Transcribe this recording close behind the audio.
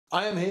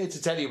I am here to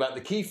tell you about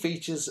the key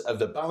features of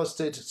the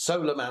Ballasted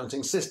solar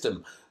mounting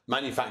system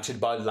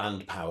manufactured by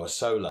Land Power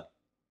Solar.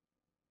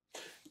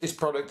 This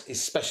product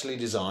is specially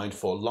designed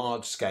for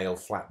large-scale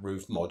flat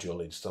roof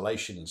module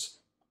installations.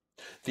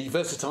 The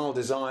versatile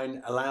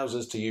design allows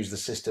us to use the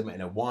system in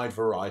a wide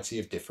variety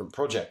of different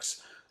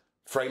projects.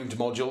 Framed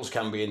modules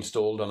can be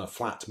installed on a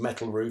flat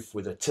metal roof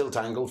with a tilt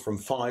angle from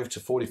 5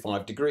 to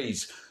 45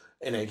 degrees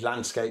in a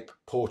landscape,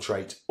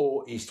 portrait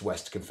or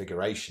east-west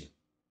configuration.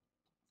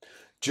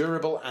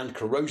 Durable and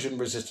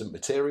corrosion-resistant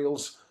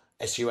materials,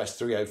 SUS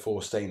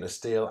 304 stainless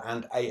steel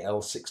and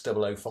AL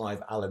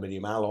 6005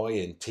 aluminium alloy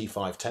in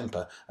T5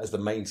 temper as the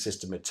main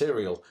system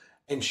material,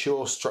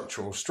 ensure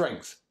structural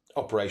strength,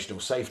 operational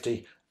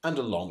safety and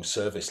a long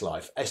service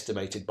life,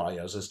 estimated by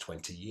us as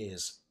 20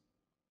 years.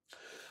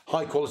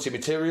 High-quality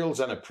materials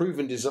and a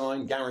proven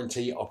design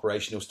guarantee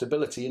operational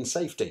stability and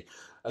safety,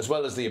 as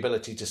well as the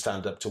ability to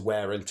stand up to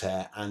wear and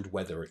tear and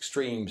weather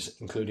extremes,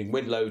 including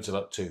wind loads of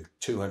up to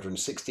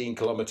 216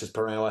 km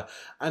per hour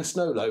and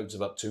snow loads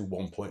of up to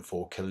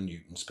 1.4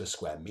 kilonewtons per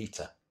square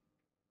metre.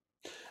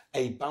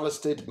 A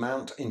ballasted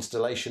mount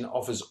installation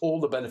offers all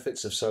the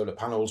benefits of solar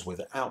panels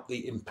without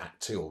the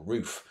impact to your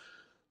roof.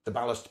 The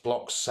ballast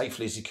blocks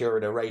safely secure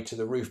an array to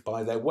the roof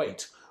by their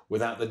weight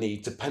without the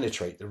need to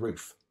penetrate the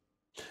roof.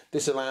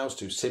 This allows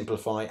to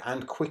simplify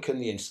and quicken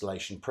the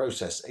installation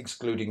process,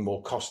 excluding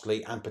more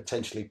costly and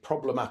potentially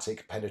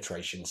problematic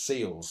penetration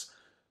seals.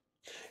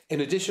 In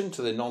addition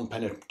to the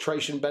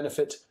non-penetration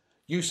benefit,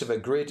 use of a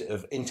grid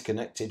of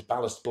interconnected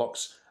ballast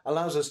blocks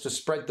allows us to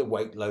spread the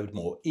weight load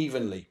more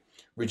evenly,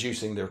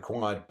 reducing the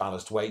required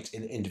ballast weight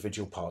in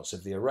individual parts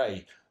of the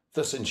array,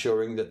 thus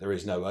ensuring that there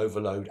is no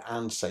overload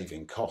and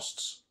saving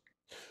costs.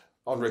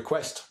 On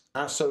request,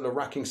 our solar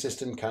racking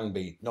system can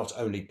be not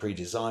only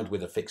pre-designed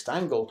with a fixed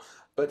angle,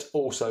 but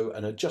also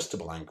an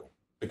adjustable angle.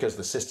 Because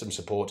the system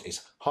support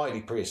is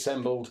highly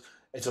pre-assembled,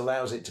 it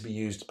allows it to be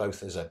used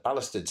both as a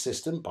ballasted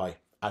system by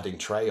adding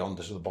tray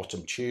onto the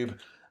bottom tube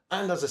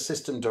and as a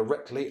system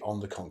directly on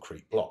the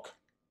concrete block.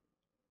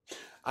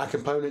 Our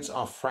components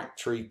are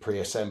factory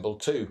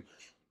pre-assembled too.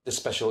 The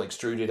special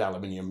extruded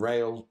aluminium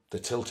rail, the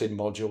tilt-in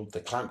module,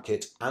 the clamp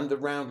kit and the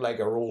round leg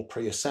are all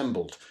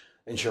pre-assembled,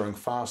 ensuring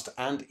fast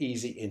and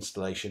easy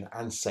installation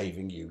and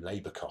saving you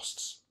labour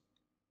costs.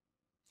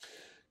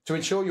 To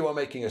ensure you are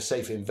making a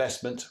safe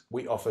investment,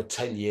 we offer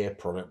 10-year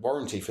product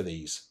warranty for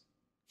these.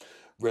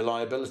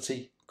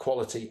 Reliability,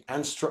 quality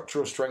and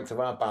structural strength of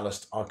our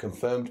ballast are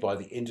confirmed by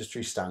the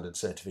industry standard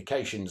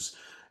certifications,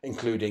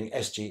 including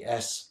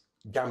SGS,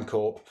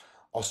 GAMCorp,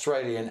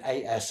 Australian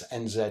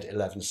ASNZ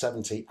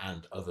 1170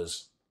 and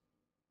others.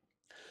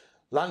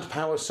 Land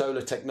Power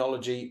Solar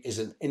Technology is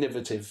an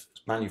innovative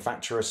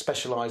manufacturer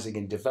specialising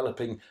in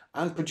developing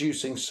and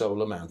producing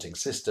solar mounting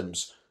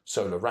systems,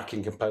 solar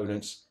racking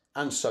components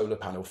and solar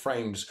panel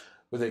frames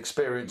with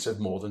experience of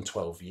more than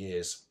 12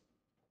 years.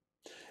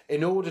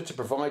 In order to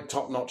provide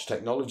top-notch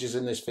technologies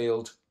in this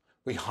field,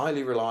 we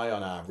highly rely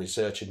on our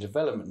research and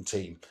development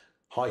team.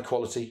 High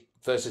quality,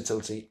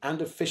 versatility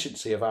and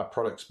efficiency of our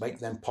products make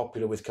them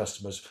popular with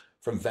customers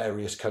from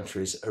various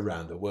countries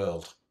around the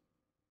world.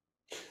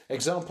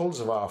 Examples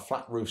of our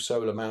flat roof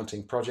solar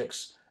mounting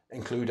projects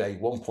include a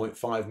 1.5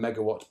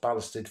 megawatt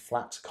ballasted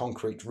flat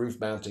concrete roof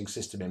mounting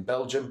system in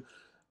Belgium,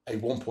 a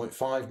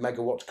 1.5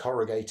 megawatt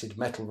corrugated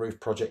metal roof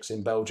projects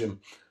in Belgium,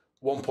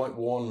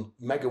 1.1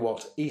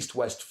 megawatt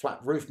east-west flat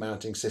roof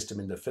mounting system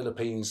in the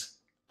Philippines,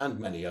 and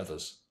many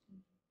others.